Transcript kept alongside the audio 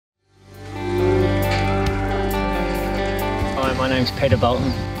name's Peter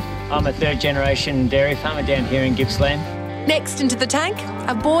Bolton. I'm a third-generation dairy farmer down here in Gippsland. Next into the tank,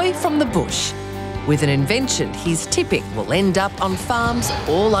 a boy from the bush. With an invention he's tipping will end up on farms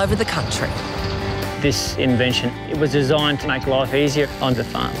all over the country. This invention, it was designed to make life easier on the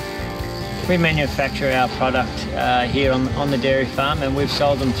farm. We manufacture our product here on the dairy farm, and we've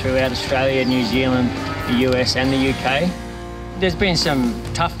sold them throughout Australia, New Zealand, the US and the UK. There's been some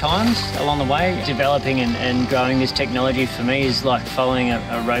tough times along the way. Developing and growing this technology for me is like following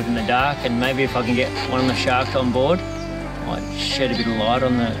a rope in the dark, and maybe if I can get one of the sharks on board, I might shed a bit of light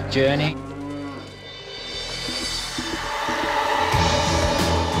on the journey.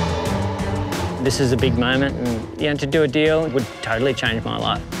 This is a big moment, and to do a deal would totally change my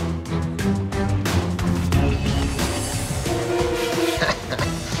life.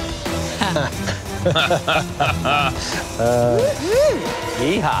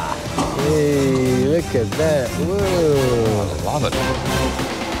 Yeehaw! Hey, look at that! Whoa! I love it.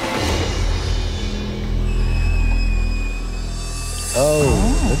 Oh,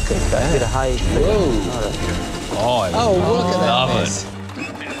 look at that! Bit of hay. Whoa! Oh, look at that! love mess. it.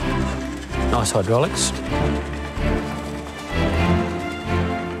 Nice hydraulics.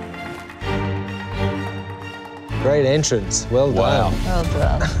 Great entrance. Well done. Well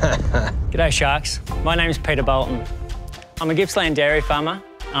done. G'day Sharks, my name's Peter Bolton. I'm a Gippsland dairy farmer.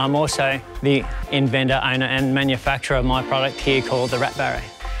 I'm also the inventor, owner and manufacturer of my product here called the Wheelbarrow.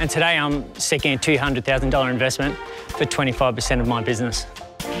 And today I'm seeking a $200,000 investment for 25% of my business.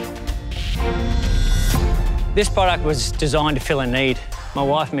 This product was designed to fill a need. My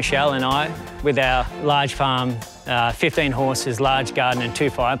wife Michelle and I, with our large farm, 15 horses, large garden and 2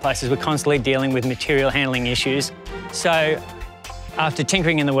 fireplaces, we're constantly dealing with material handling issues. So after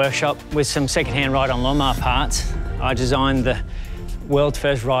tinkering in the workshop with some second-hand ride-on lawnmower parts, I designed the world's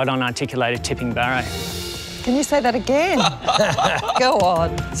first ride-on articulated tipping barrow. Can you say that again? Go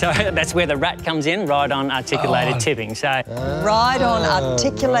on. So that's where the rat comes in, ride-on articulated tipping. So Ride-on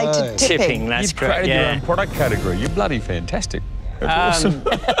articulated tipping. That's You've correct, created your yeah. own product category. You're bloody fantastic. That's awesome.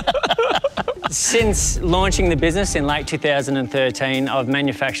 Since launching the business in late 2013, I've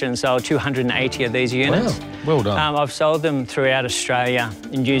manufactured and sold 280 of these units. Wow, well done. I've sold them throughout Australia,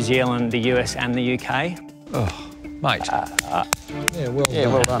 New Zealand, the US and the UK. Oh, mate. Yeah,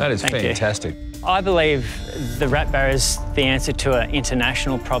 well done. That is Thank you. fantastic. I believe the rat barrow is the answer to an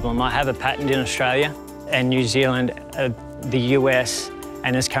international problem. I have a patent in Australia and New Zealand, the US,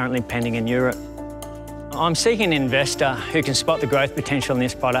 and is currently pending in Europe. I'm seeking an investor who can spot the growth potential in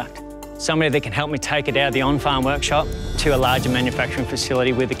this product. Somebody that can help me take it out of the on-farm workshop to a larger manufacturing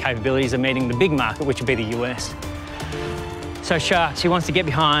facility with the capabilities of meeting the big market, which would be the US. So Sharks, who wants to get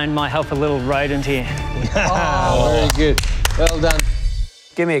behind my help a little rodent here? Oh, very good. Well done.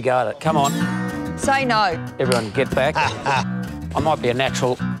 Give me a go at it. Come on. Say no. Everyone get back. I might be a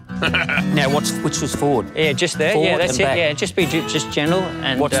natural. Now, which was forward? Yeah, just there. Forward yeah, that's and it. back. Yeah, just be just gentle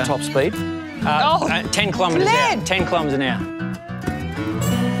and. What's top speed? 10 kilometres an hour. Glenn! 10 kilometres an hour.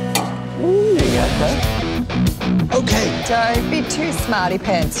 There you go, okay. Okay. Don't be too smarty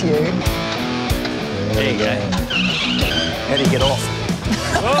pants, you. There you go. How do you get off?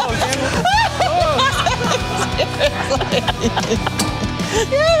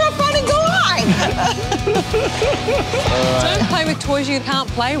 You're a funny guy. Don't play with toys you can't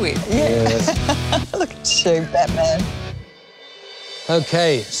play with. Yes. Look at you, Batman.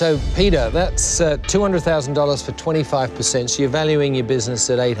 Okay, so Peter, that's $200,000 for 25%. So you're valuing your business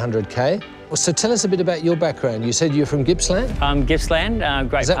at $800K. So tell us a bit about your background. You said you're from Gippsland? Gippsland,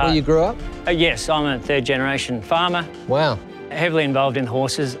 great Is that part. where you grew up? Yes, I'm a third-generation farmer. Wow. Heavily involved in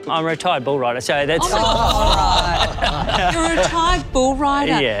horses. I'm a retired bull rider, so that's... You're a retired bull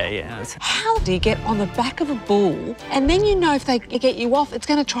rider. Yeah. How do you get on the back of a bull and then you know if they get you off, it's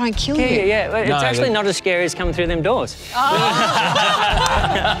going to try and kill you? Yeah. Well, it's actually not as scary as coming through them doors.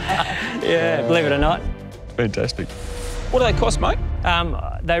 Yeah, believe it or not. Fantastic. What do they cost, mate?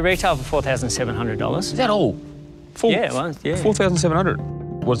 They retail for $4,700. Is that all? Yeah, well, yeah. $4,700.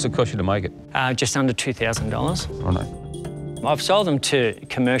 What's it cost you to make it? Just under $2,000. Oh, no. I've sold them to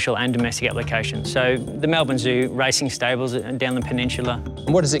commercial and domestic applications. So the Melbourne Zoo racing stables down the peninsula.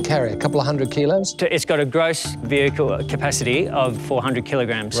 And what does it carry? A couple of hundred kilos? It's got a gross vehicle capacity of 400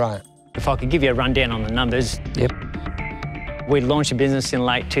 kilograms. Right. If I could give you a rundown on the numbers. Yep. We launched a business in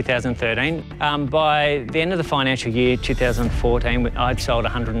late 2013. By the end of the financial year, 2014, I'd sold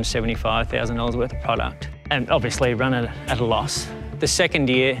 $175,000 worth of product and obviously run it at a loss. The second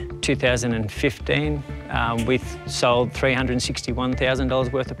year, 2015, we sold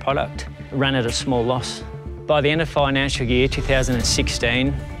 $361,000 worth of product, ran at a small loss. By the end of financial year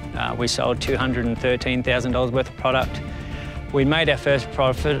 2016, we sold $213,000 worth of product, We made our first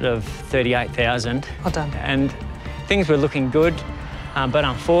profit of 38,000. Well done. And things were looking good, but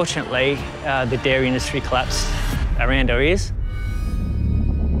unfortunately, the dairy industry collapsed around our ears.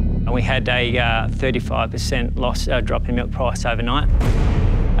 And we had a 35% loss, drop in milk price overnight.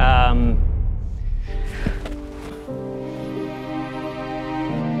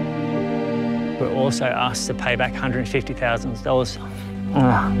 We're also asked to pay back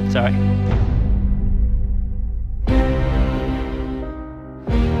 $150,000. Sorry.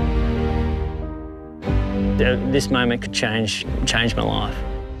 This moment could change my life.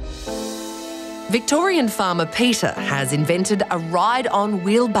 Victorian farmer Peter has invented a ride-on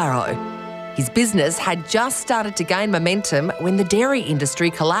wheelbarrow. His business had just started to gain momentum when the dairy industry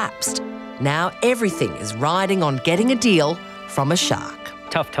collapsed. Now everything is riding on getting a deal from a shark.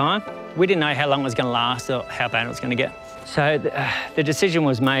 Tough time. We didn't know how long it was going to last or how bad it was going to get. So the decision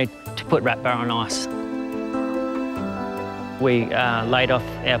was made to put Wheelbarrow on ice. We laid off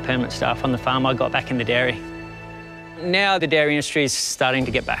our permanent staff on the farm. I got back in the dairy. Now the dairy industry is starting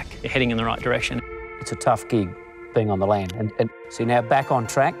to get back, heading in the right direction. It's a tough gig being on the land. And so now back on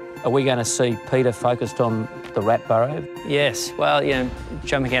track, are we going to see Peter focused on the rat burrow? Yes, well, you know,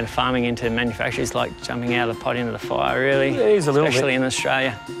 jumping out of farming into manufacturing is like jumping out of the pot into the fire, really. It is a little bit. Especially in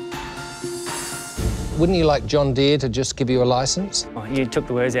Australia. Wouldn't you like John Deere to just give you a licence? Oh, you took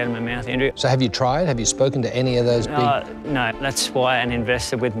the words out of my mouth, Andrew. So have you tried? Have you spoken to any of those big... No, that's why an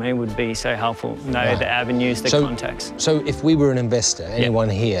investor with me would be so helpful. Know the avenues, the contacts. So if we were an investor, anyone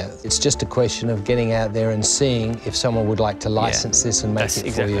here, it's just a question of getting out there and seeing if someone would like to licence this and make it for you.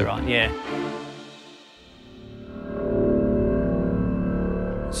 That's exactly right, yeah.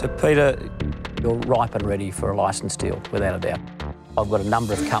 So Peter, you're ripe and ready for a licence deal, without a doubt. I've got a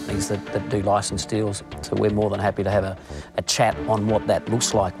number of companies that do licence deals, so we're more than happy to have a chat on what that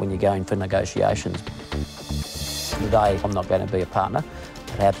looks like when you're going for negotiations. Today, I'm not going to be a partner.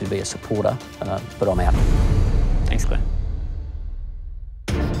 I'd have to be a supporter, but I'm out. Thanks, Glenn.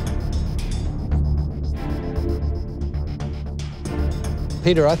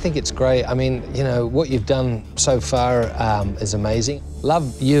 Peter, I think it's great. I mean, you know, what you've done so far is amazing.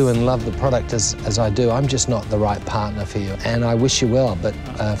 Love you and love the product as I do. I'm just not the right partner for you. And I wish you well, but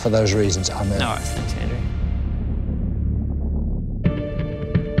for those reasons, I'm out. No worries, thanks, Andrew.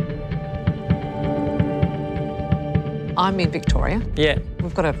 I'm in Victoria. Yeah.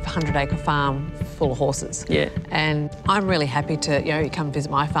 We've got a 100-acre farm full of horses. Yeah. And I'm really happy to, you know, you come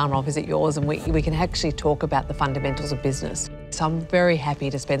visit my farm, I'll visit yours, and we can actually talk about the fundamentals of business. So I'm very happy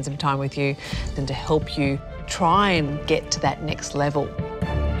to spend some time with you and to help you try and get to that next level.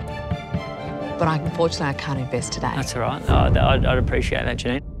 But unfortunately, I can't invest today. That's all right. I'd appreciate that,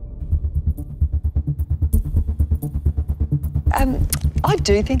 Janine. I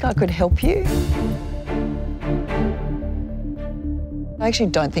do think I could help you. I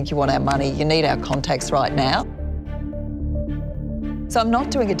actually don't think you want our money. You need our contacts right now. So I'm not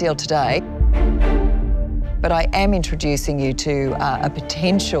doing a deal today, but I am introducing you to a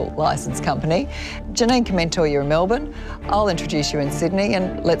potential licence company. Janine can mentor you in Melbourne. I'll introduce you in Sydney,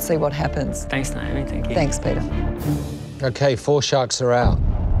 and let's see what happens. Thanks, Naomi. Thank you. Thanks, Peter. OK, 4 sharks are out.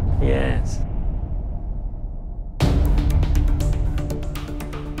 Yes.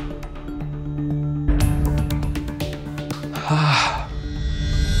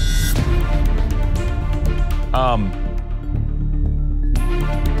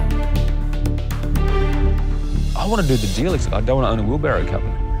 I want to do the deal, except I don't want to own a wheelbarrow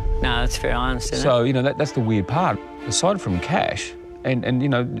company. No, that's fair, I understand So, you know, that's the weird part. Aside from cash and you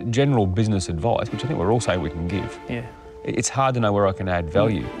know, general business advice, which I think we're all saying we can give, Yeah. it's hard to know where I can add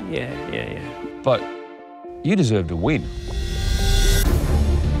value. Yeah. But you deserve to win.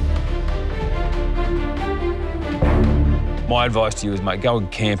 My advice to you is, mate, go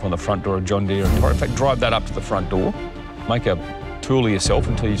and camp on the front door of John Deere and in fact, drive that up to the front door. Make a tool of yourself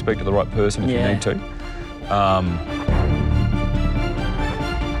until you speak to the right person if you need to.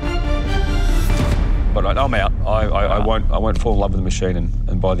 But I'm out. I won't fall in love with the machine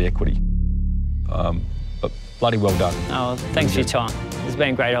and buy the equity. But bloody well done. Oh, thanks for your time. It's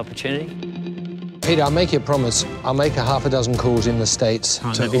been a great opportunity. Peter, I'll make you a promise. I'll make a half a dozen calls in the States to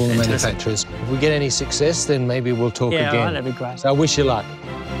all the manufacturers. If we get any success, then maybe we'll talk again. Yeah, that'd be great. So I wish you luck.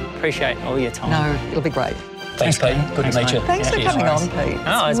 Appreciate all your time. No, it'll be great. Thanks, Pete. Good to meet you. Thanks for coming on, Pete.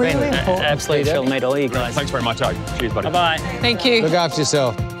 Oh, it's really been an important. absolute thrill to meet all you guys. Thanks very much, Oak. Cheers, buddy. Bye-bye. Thank you. Look after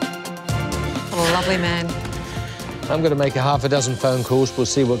yourself. What a lovely man. I'm going to make a half a dozen phone calls. We'll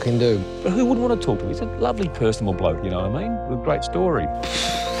see what we can do. But who wouldn't want to talk to him? He's a lovely, personable bloke, you know what I mean? With a great story.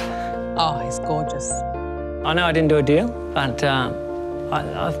 Oh, he's gorgeous. I know I didn't do a deal, but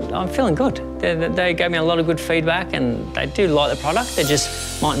I'm feeling good. They gave me a lot of good feedback and they do like the product. They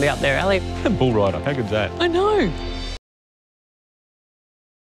just mightn't be up their alley. A bull rider, how good's that? I know.